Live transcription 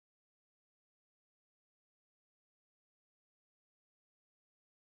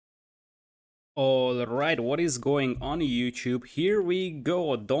Alright, what is going on YouTube? Here we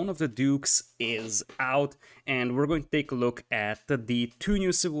go, Dawn of the Dukes is out, and we're going to take a look at the two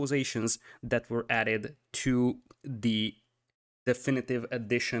new civilizations that were added to the definitive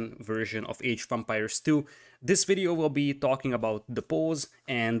edition version of Age of Empires 2. This video will be talking about the Poles,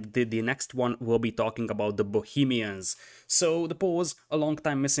 and the next one will be talking about the Bohemians. So the Poles, a long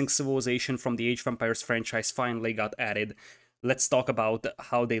time missing civilization from the Age of Empires franchise, finally got added. Let's talk about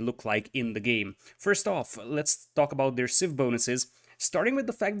how they look like in the game. First off, let's talk about their civ bonuses. Starting with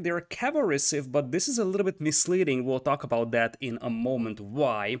the fact they're a cavalry civ, but this is a little bit misleading. We'll talk about that in a moment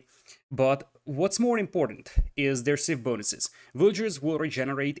why. But what's more important is their civ bonuses. Villagers will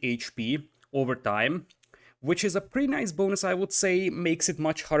regenerate HP over time, which is a pretty nice bonus, I would say. Makes it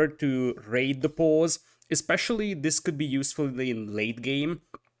much harder to raid the Poles. Especially this could be useful in late game.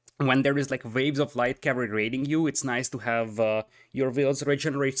 When there is like waves of light cavalry raiding you, it's nice to have your villas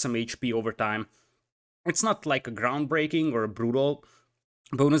regenerate some HP over time. It's not like a groundbreaking or a brutal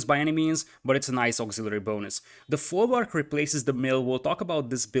bonus by any means, but it's a nice auxiliary bonus. The folwark replaces the mill. We'll talk about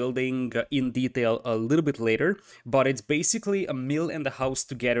this building in detail a little bit later, but it's basically a mill and a house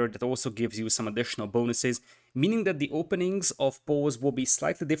together that also gives you some additional bonuses, meaning that the openings of Poles will be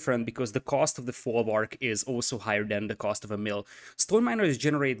slightly different because the cost of the folwark is also higher than the cost of a mill. Stone miners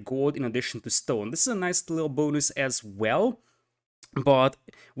generate gold in addition to stone. This is a nice little bonus as well, but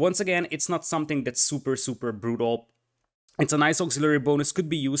once again, it's not something that's super brutal. It's a nice auxiliary bonus, could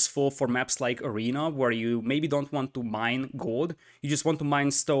be useful for maps like Arena, where you maybe don't want to mine gold, you just want to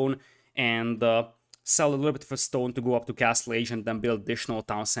mine stone and sell a little bit of a stone to go up to Castle Age and then build additional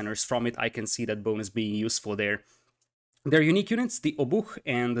town centers from it. I can see that bonus being useful there. Their unique units, the Obuch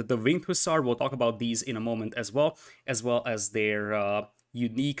and the Winged Hussar, we'll talk about these in a moment as well as their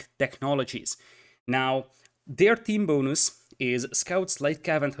unique technologies. Now, their team bonus is Scouts, Light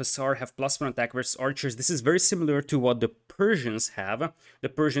Cav, and Hussar have +1 attack versus archers. This is very similar to what the Persians have. The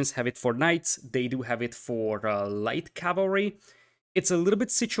Persians have it for knights, they do have it for light cavalry. It's a little bit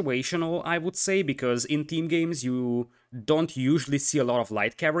situational, I would say, because in team games you don't usually see a lot of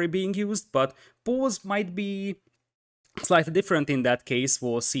light cavalry being used, but Poles might be slightly different in that case.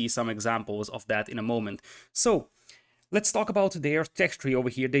 We'll see some examples of that in a moment. So, let's talk about their tech tree over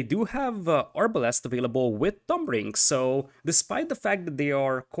here. They do have Arbalest available with Thumbring, so despite the fact that they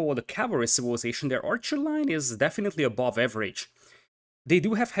are called a cavalry civilization, their archer line is definitely above average. They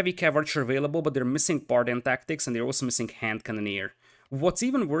do have heavy cav archer available, but they're missing part-end tactics, and they're also missing hand cannoneer. What's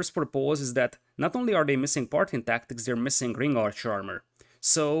even worse for the Poles is that not only are they missing part-end tactics, they're missing ring archer armor.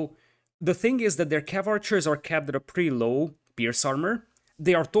 So the thing is that their cav archers are capped at a pretty low pierce armor.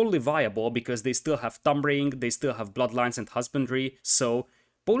 They are totally viable because they still have Thumbring, they still have Bloodlines and Husbandry, so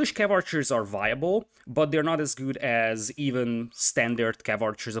Polish cav archers are viable, but they're not as good as even standard cav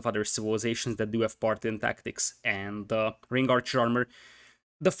archers of other civilizations that do have part-in tactics and ring archer armor.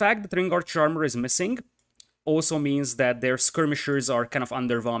 The fact that ring archer armor is missing also means that their skirmishers are kind of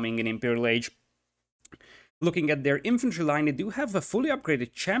underwhelming in Imperial Age. Looking at their infantry line, they do have a fully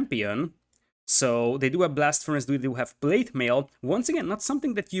upgraded champion. So they do have blast furnace, they do have plate mail. Once again, not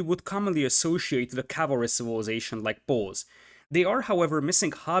something that you would commonly associate with a cavalry civilization like Poles. They are, however,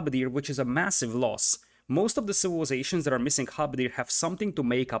 missing halberdier, which is a massive loss. Most of the civilizations that are missing halberdier have something to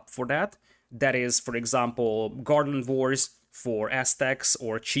make up for that. That is, for example, Garland Wars for Aztecs,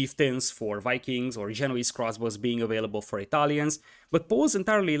 or Chieftains for Vikings, or Genoese crossbows being available for Italians. But Poles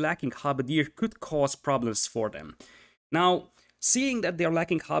entirely lacking halberdier could cause problems for them. Now, seeing that they're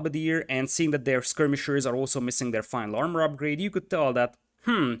lacking halberdier and seeing that their skirmishers are also missing their final armor upgrade, you could tell that,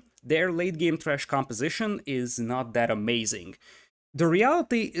 their late game trash composition is not that amazing. The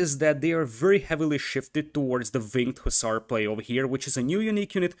reality is that they are very heavily shifted towards the Winged Hussar play over here, which is a new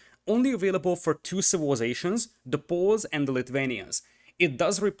unique unit only available for two civilizations, the Poles and the Lithuanians. It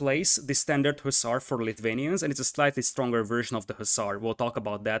does replace the standard Hussar for Lithuanians, and it's a slightly stronger version of the Hussar. We'll talk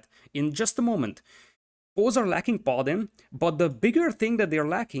about that in just a moment. Poles are lacking Paladin, but the bigger thing that they're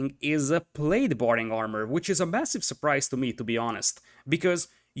lacking is a plate barring armor, which is a massive surprise to me, to be honest. Because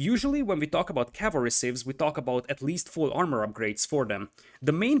usually when we talk about cavalry civs, we talk about at least full armor upgrades for them.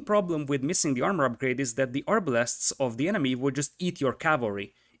 The main problem with missing the armor upgrade is that the arbalests of the enemy will just eat your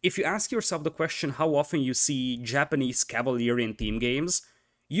cavalry. If you ask yourself the question how often you see Japanese cavalry in team games,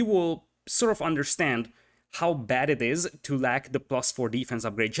 you will sort of understand how bad it is to lack the +4 defense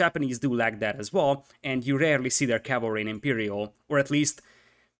upgrade. Japanese do lack that as well, and you rarely see their cavalry in Imperial, or at least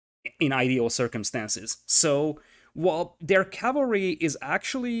in ideal circumstances. So, while their cavalry is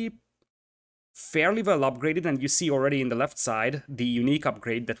actually fairly well upgraded, and you see already in the left side the unique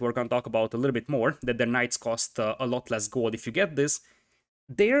upgrade that we're going to talk about a little bit more, that their knights cost a lot less gold if you get this,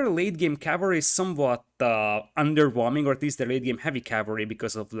 their late game cavalry is somewhat underwhelming, or at least their late game heavy cavalry,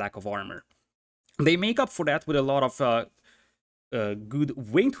 because of lack of armor. They make up for that with a lot of good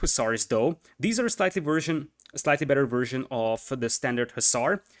winged hussars, though. These are a slightly better version of the standard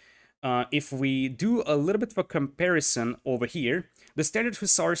hussar. If we do a little bit of a comparison over here, the standard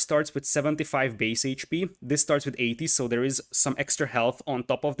hussar starts with 75 base HP. This starts with 80, so there is some extra health on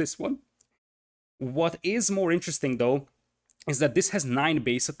top of this one. What is more interesting, though, is that this has 9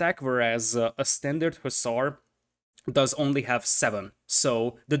 base attack, whereas a standard hussar does only have 7.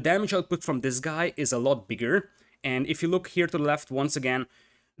 So the damage output from this guy is a lot bigger. And if you look here to the left, once again,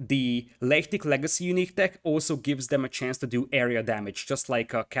 the Leichtig Legacy unique tech also gives them a chance to do area damage, just like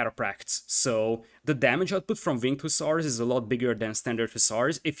Catapracts. So the damage output from Winged Hussars is a lot bigger than Standard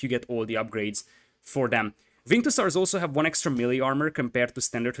Hussars if you get all the upgrades for them. Winged Hussars also have 1 extra melee armor compared to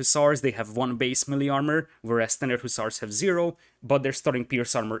Standard Hussars. They have 1 base melee armor, whereas Standard Hussars have 0, but their starting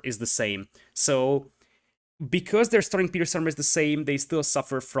Pierce armor is the same. So because their starting Pierce armor is the same, they still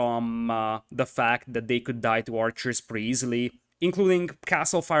suffer from the fact that they could die to archers pretty easily, including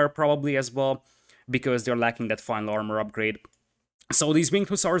Castle Fire probably as well, because they're lacking that final armor upgrade. So these Winged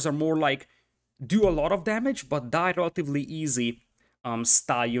Hussars are more like do a lot of damage, but die relatively easy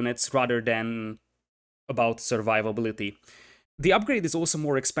style units rather than about survivability. The upgrade is also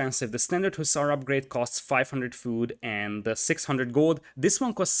more expensive. The standard Hussar upgrade costs 500 food and 600 gold. This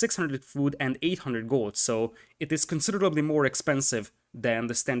one costs 600 food and 800 gold, so it is considerably more expensive than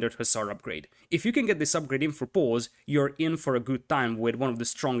the standard Hussar upgrade. If you can get this upgrade in for pause, you're in for a good time with one of the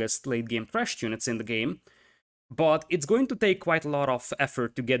strongest late game thrashed units in the game. But it's going to take quite a lot of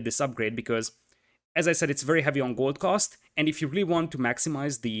effort to get this upgrade because, as I said, it's very heavy on gold cost, and if you really want to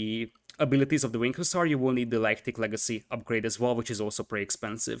maximize the abilities of the Winged Hussar, you will need the Leichtig Legacy upgrade as well, which is also pretty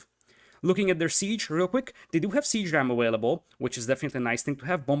expensive. Looking at their siege real quick, they do have siege ram available, which is definitely a nice thing to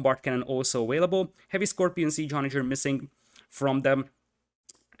have. Bombard cannon also available. Heavy Scorpion siege onager missing from them.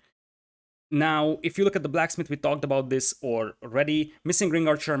 Now, if you look at the blacksmith, we talked about this already. Missing ring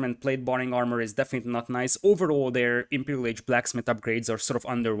archer and plate barring armor is definitely not nice. Overall, their Imperial Age blacksmith upgrades are sort of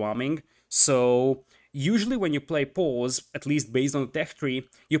underwhelming. So usually when you play pause, at least based on the tech tree,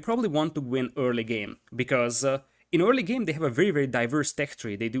 you probably want to win early game, because in early game they have a very diverse tech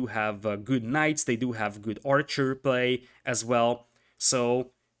tree. They do have good knights, they do have good archer play as well,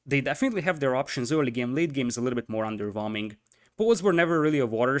 so they definitely have their options early game. Late game is a little bit more underwhelming. Pause were never really a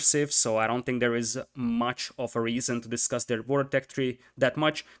water civ, so I don't think there is much of a reason to discuss their water tech tree that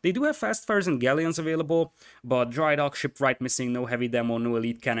much. They do have fast fires and galleons available, but dry dock, shipwright missing, no heavy demo, no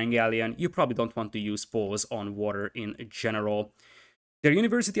elite cannon galleon. You probably don't want to use pause on water in general. Their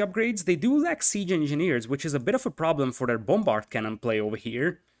university upgrades, they do lack siege engineers, which is a bit of a problem for their bombard cannon play over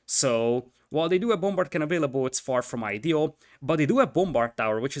here. So while they do have bombard cannon available, it's far from ideal, but they do have bombard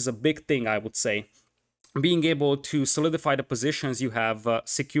tower, which is a big thing, I would say. Being able to solidify the positions you have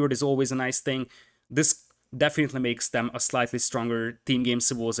secured is always a nice thing. This definitely makes them a slightly stronger team game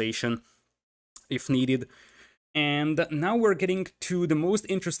civilization if needed. And now we're getting to the most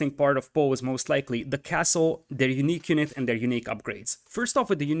interesting part of pause, most likely, the castle, their unique unit, and their unique upgrades. First off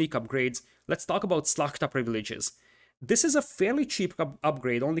with the unique upgrades, let's talk about Slachta privileges. This is a fairly cheap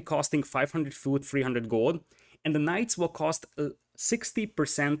upgrade, only costing 500 food, 300 gold, and the knights will cost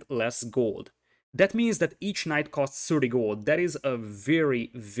 60% less gold. That means that each knight costs 30 gold. That is a very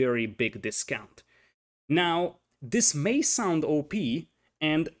big discount. Now, this may sound OP,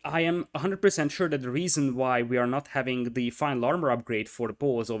 and I am 100% sure that the reason why we are not having the final armor upgrade for the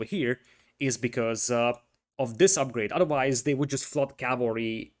pause over here is because of this upgrade. Otherwise, they would just flood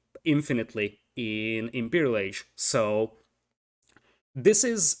cavalry infinitely in Imperial Age. So this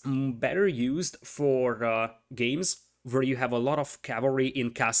is better used for games where you have a lot of cavalry in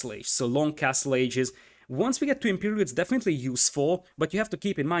Castle Age, so long Castle Ages. Once we get to Imperial, it's definitely useful, but you have to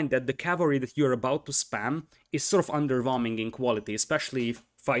keep in mind that the cavalry that you're about to spam is sort of underwhelming in quality, especially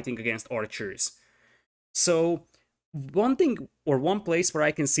fighting against archers. So one thing, or one place where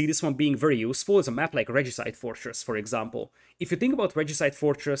I can see this one being very useful is a map like Regicide Fortress, for example. If you think about Regicide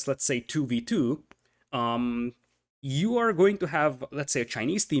Fortress, let's say 2v2, you are going to have, let's say, a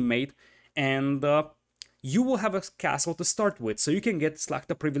Chinese teammate, and you will have a castle to start with, so you can get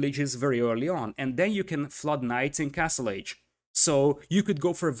Slachta privileges very early on, and then you can flood knights in Castle Age. So you could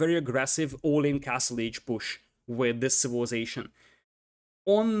go for a very aggressive all-in Castle Age push with this civilization.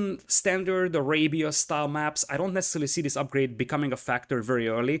 On standard Arabia style maps, I don't necessarily see this upgrade becoming a factor very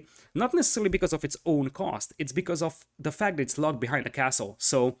early, not necessarily because of its own cost, it's because of the fact that it's locked behind a castle.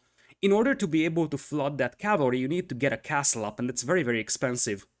 So in order to be able to flood that cavalry, you need to get a castle up, and it's very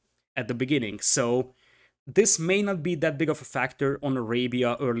expensive at the beginning. So This may not be that big of a factor on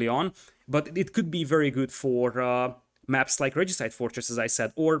Arabia early on, but it could be very good for maps like Regicide Fortress, as I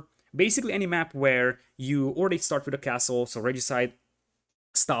said, or basically any map where you already start with a castle, so Regicide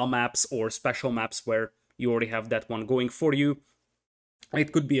style maps or special maps where you already have that one going for you.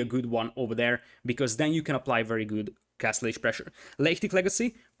 It could be a good one over there, because then you can apply very good castle age pressure. Lactic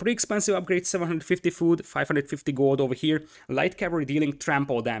Legacy, pretty expensive upgrade, 750 food, 550 gold over here. Light cavalry dealing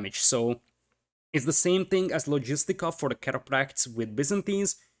trample damage, so it's the same thing as Logistica for the Chiropracts with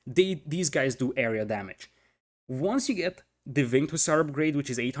Byzantines. These guys do area damage. Once you get the Winged Hussar upgrade, which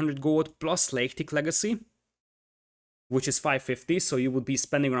is 800 gold, plus Lactic Legacy, which is 550, so you would be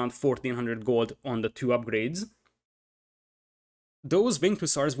spending around 1400 gold on the two upgrades. Those Winged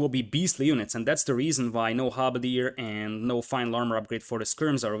Hussars will be beastly units, and that's the reason why no Halberdier and no Final Armor upgrade for the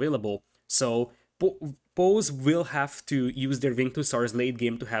Skirms are available. So, Poes will have to use their Winged Hussars late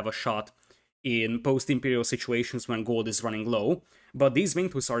game to have a shot in post-Imperial situations when gold is running low, but these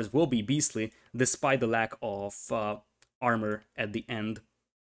Winged Hussars will be beastly despite the lack of armor at the end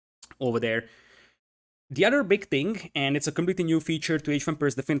over there. The other big thing, and it's a completely new feature to Age of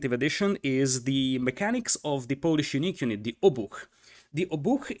Empires Definitive Edition, is the mechanics of the Polish unique unit, the Obuch. The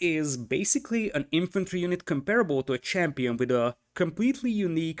Obuch is basically an infantry unit comparable to a champion with a completely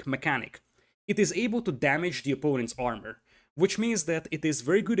unique mechanic. It is able to damage the opponent's armor, which means that it is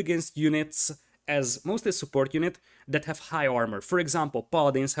very good against units, as mostly a support unit, that have high armor. For example,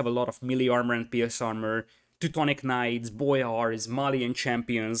 Paladins have a lot of melee armor and PS armor, Teutonic Knights, Boyars, Malian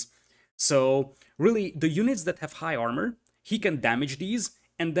champions. So, really, the units that have high armor, he can damage these,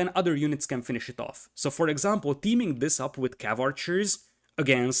 and then other units can finish it off. So, for example, teaming this up with Cav Archers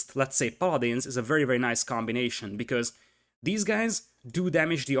against, let's say, Paladins is a very, very nice combination, because these guys do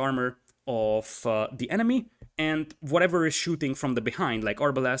damage the armor of the enemy, and whatever is shooting from the behind, like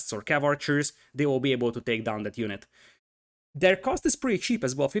Arbalests or Cav Archers, they will be able to take down that unit. Their cost is pretty cheap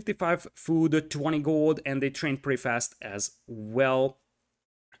as well, 55 food, 20 gold, and they train pretty fast as well.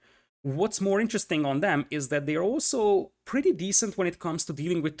 What's more interesting on them is that they're also pretty decent when it comes to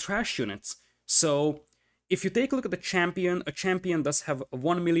dealing with trash units. So, if you take a look at the champion, a champion does have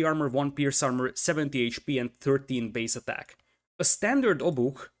 1 melee armor, 1 pierce armor, 70 HP, and 13 base attack. A standard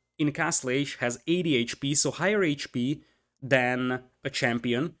Obuch in Castle Age has 80 HP, so higher HP than a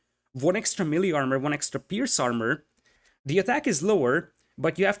champion. 1 extra melee armor, 1 extra pierce armor. The attack is lower,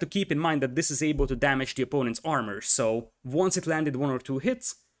 but you have to keep in mind that this is able to damage the opponent's armor, so once it landed 1 or 2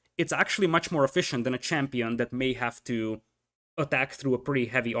 hits, it's actually much more efficient than a champion that may have to attack through a pretty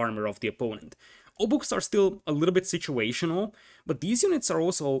heavy armor of the opponent. Obuchs are still a little bit situational, but these units are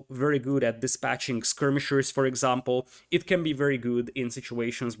also very good at dispatching skirmishers, for example. It can be very good in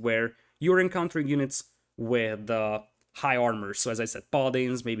situations where you're encountering units with high armor, so as I said,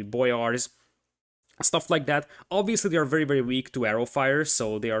 Paladins, maybe Boyars, stuff like that. Obviously, they are very, very weak to arrow fire,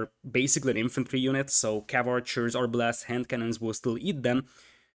 so they are basically an infantry unit, so Cav Archers, Arbalests, hand cannons will still eat them.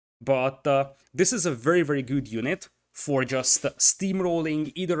 But this is a very, very good unit for just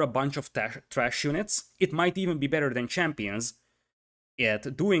steamrolling either a bunch of trash units. It might even be better than champions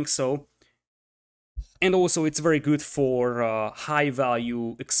at doing so. And also it's very good for high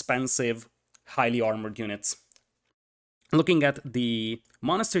value, expensive, highly armored units. Looking at the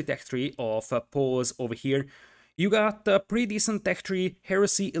monastery tech tree of Poles over here, you got a pretty decent tech tree.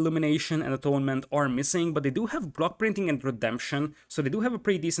 Heresy, Illumination, and Atonement are missing, but they do have Block Printing and Redemption, so they do have a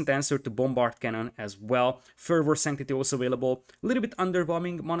pretty decent answer to Bombard Cannon as well. Fervor, Sanctity also available. A little bit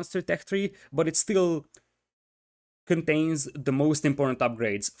underwhelming Monastery tech tree, but it still contains the most important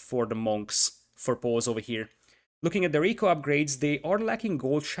upgrades for the monks for Poles over here. Looking at their eco upgrades, they are lacking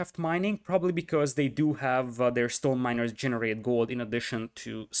gold shaft mining, probably because they do have their stone miners generate gold in addition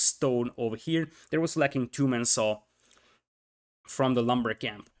to stone over here. They're also lacking two-man saw from the lumber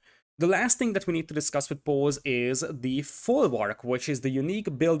camp. The last thing that we need to discuss with Poles is the Folwark, which is the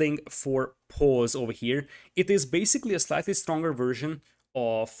unique building for Poles over here. It is basically a slightly stronger version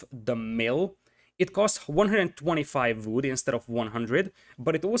of the mill. It costs 125 wood instead of 100,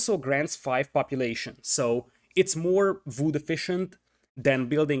 but it also grants 5 population, so it's more wood efficient than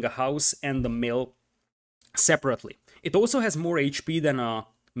building a house and the mill separately. It also has more HP than a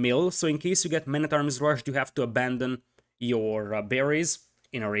mill, so in case you get men-at-arms rushed, you have to abandon your berries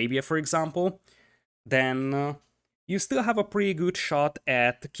in Arabia, for example, then you still have a pretty good shot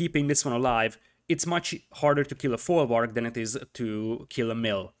at keeping this one alive. It's much harder to kill a Folwark than it is to kill a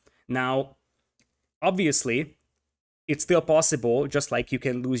mill. Now, obviously, it's still possible, just like you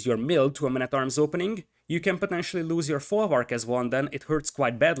can lose your mill to a men-at-arms opening, you can potentially lose your Folwark as well, and then it hurts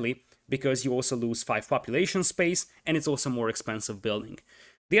quite badly, because you also lose 5 population space, and it's also more expensive building.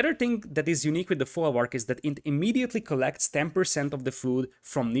 The other thing that is unique with the Folwark is that it immediately collects 10% of the food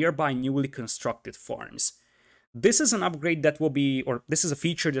from nearby newly constructed farms. This is an upgrade that will be, or this is a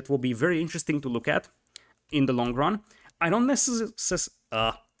feature that will be very interesting to look at in the long run. I don't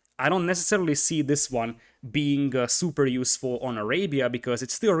necessarily see this one being super useful on Arabia because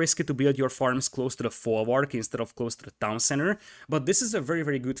it's still risky to build your farms close to the Folwark instead of close to the town center. But this is a very,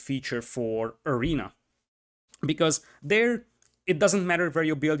 very good feature for Arena because there it doesn't matter where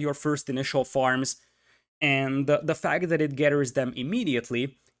you build your first initial farms, and the fact that it gathers them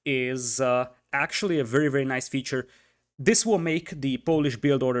immediately is actually a very, very nice feature. This will make the Polish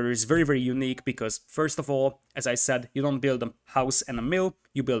build orders very, very unique because, first of all, as I said, you don't build a house and a mill,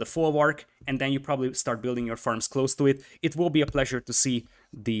 you build a Folwark, and then you probably start building your farms close to it. It will be a pleasure to see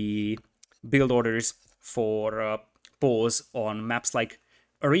the build orders for Poles on maps like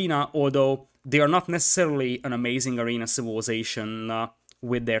Arena, although they are not necessarily an amazing Arena civilization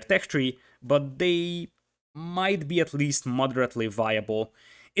with their tech tree, but they might be at least moderately viable.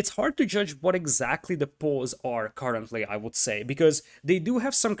 It's hard to judge what exactly the Poles are currently, I would say, because they do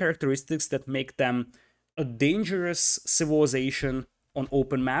have some characteristics that make them a dangerous civilization on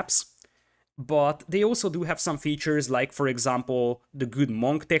open maps, but they also do have some features like, for example, the good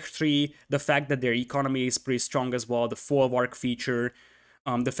monk tech tree, the fact that their economy is pretty strong as well, the Folwark feature,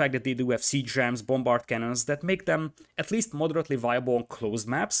 the fact that they do have siege rams, bombard cannons that make them at least moderately viable on closed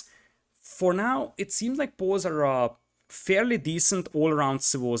maps. For now, it seems like Poles are a fairly decent all-around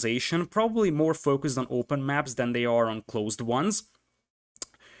civilization, probably more focused on open maps than they are on closed ones.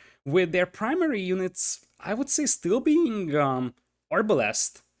 With their primary units, I would say still being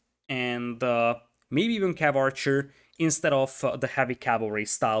Arbalest and maybe even Cav Archer instead of the heavy cavalry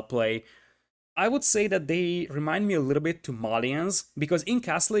style play. I would say that they remind me a little bit to Malians, because in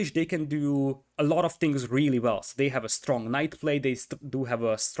Castle Age they can do a lot of things really well. So they have a strong knight play, they do have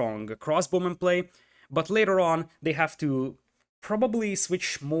a strong crossbowman play, but later on they have to probably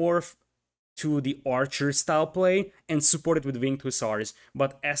switch more to the archer style play and support it with winged hussars.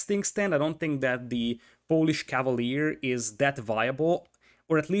 But as things stand, I don't think that the Polish cavalier is that viable,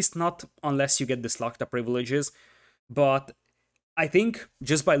 or at least not unless you get the Slachta privileges. But I think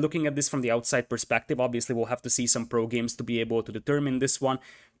just by looking at this from the outside perspective, obviously we'll have to see some pro games to be able to determine this one.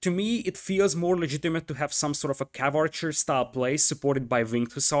 To me, it feels more legitimate to have some sort of a Cav Archer style play supported by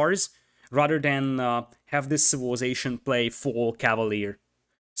winged hussars, rather than have this civilization play full cavalier.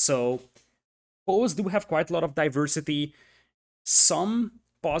 So, Poles do have quite a lot of diversity, some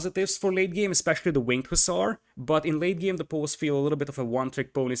positives for late game, especially the winged hussar, but in late game the Poles feel a little bit of a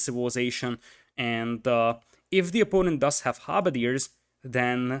one-trick pony civilization, and if the opponent does have halberdiers,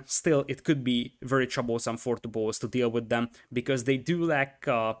 then still it could be very troublesome for the Poles to deal with them, because they do lack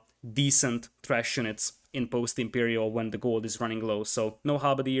decent trash units in post-Imperial when the gold is running low. So no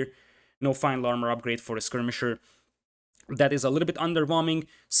halberdier, no final armor upgrade for a skirmisher. That is a little bit underwhelming,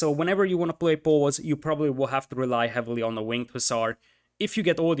 so whenever you want to play Poles, you probably will have to rely heavily on the winged hussar. If you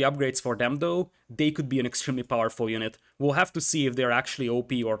get all the upgrades for them though, they could be an extremely powerful unit. We'll have to see if they're actually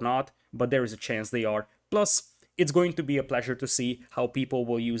OP or not, but there is a chance they are. Plus, it's going to be a pleasure to see how people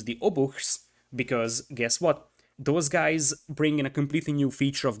will use the Obuchs, because guess what? Those guys bring in a completely new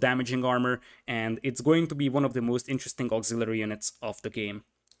feature of damaging armor, and it's going to be one of the most interesting auxiliary units of the game.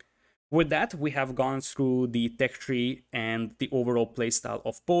 With that, we have gone through the tech tree and the overall playstyle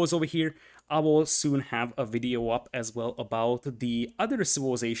of Poles over here. I will soon have a video up as well about the other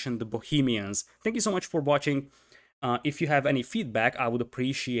civilization, the Bohemians. Thank you so much for watching. If you have any feedback, I would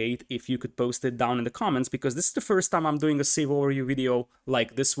appreciate if you could post it down in the comments, because this is the first time I'm doing a save overview video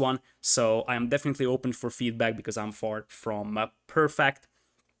like this one, so I am definitely open for feedback because I'm far from perfect.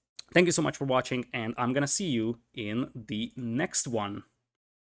 Thank you so much for watching, and I'm gonna see you in the next one.